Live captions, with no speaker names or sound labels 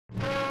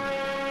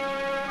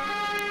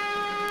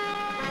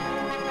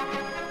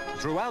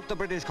Throughout the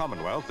British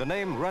Commonwealth, the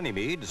name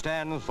Runnymede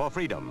stands for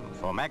freedom,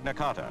 for Magna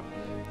Carta.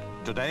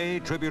 Today,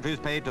 tribute is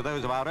paid to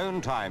those of our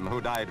own time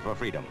who died for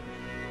freedom.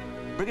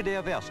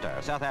 Brigadier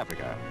Verster, South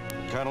Africa.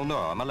 Colonel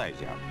Noor,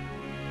 Malaysia.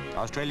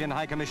 Australian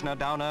High Commissioner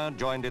Downer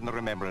joined in the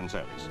Remembrance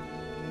service.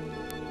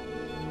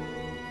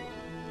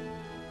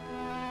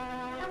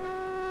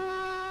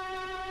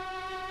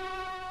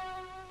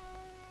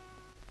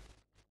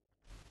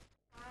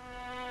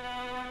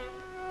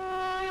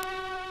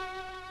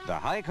 The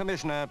High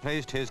Commissioner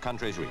placed his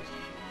country's wreath,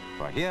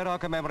 for here are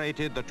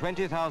commemorated the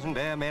 20,000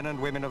 airmen and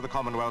women of the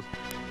Commonwealth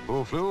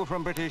who flew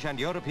from British and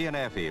European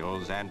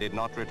airfields and did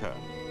not return.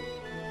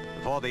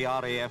 For the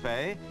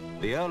RAFA,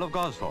 the Earl of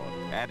Gosford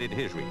added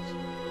his wreath.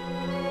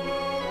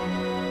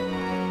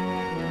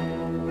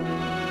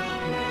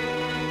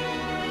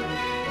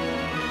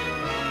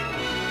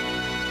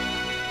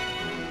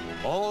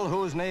 All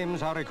whose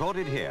names are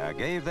recorded here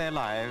gave their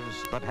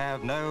lives but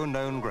have no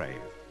known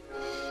grave.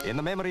 In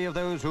the memory of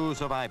those who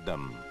survived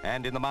them,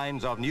 and in the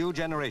minds of new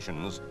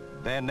generations,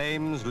 their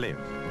names live.